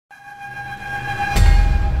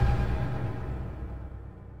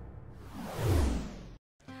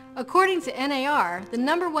According to NAR, the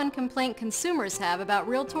 #1 complaint consumers have about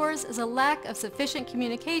realtors is a lack of sufficient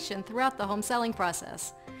communication throughout the home selling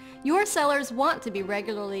process. Your sellers want to be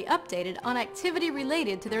regularly updated on activity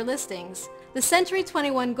related to their listings. The Century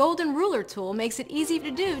 21 Golden Ruler tool makes it easy to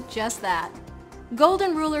do just that.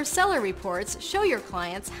 Golden Ruler Seller Reports show your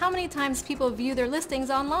clients how many times people view their listings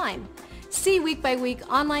online. See week-by-week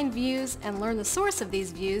online views and learn the source of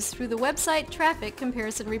these views through the website Traffic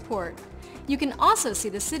Comparison Report. You can also see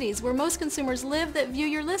the cities where most consumers live that view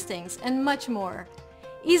your listings and much more.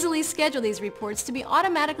 Easily schedule these reports to be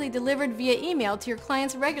automatically delivered via email to your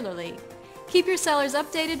clients regularly. Keep your sellers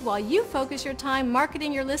updated while you focus your time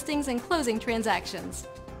marketing your listings and closing transactions.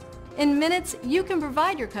 In minutes, you can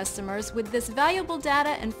provide your customers with this valuable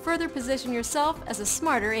data and further position yourself as a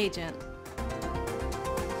smarter agent.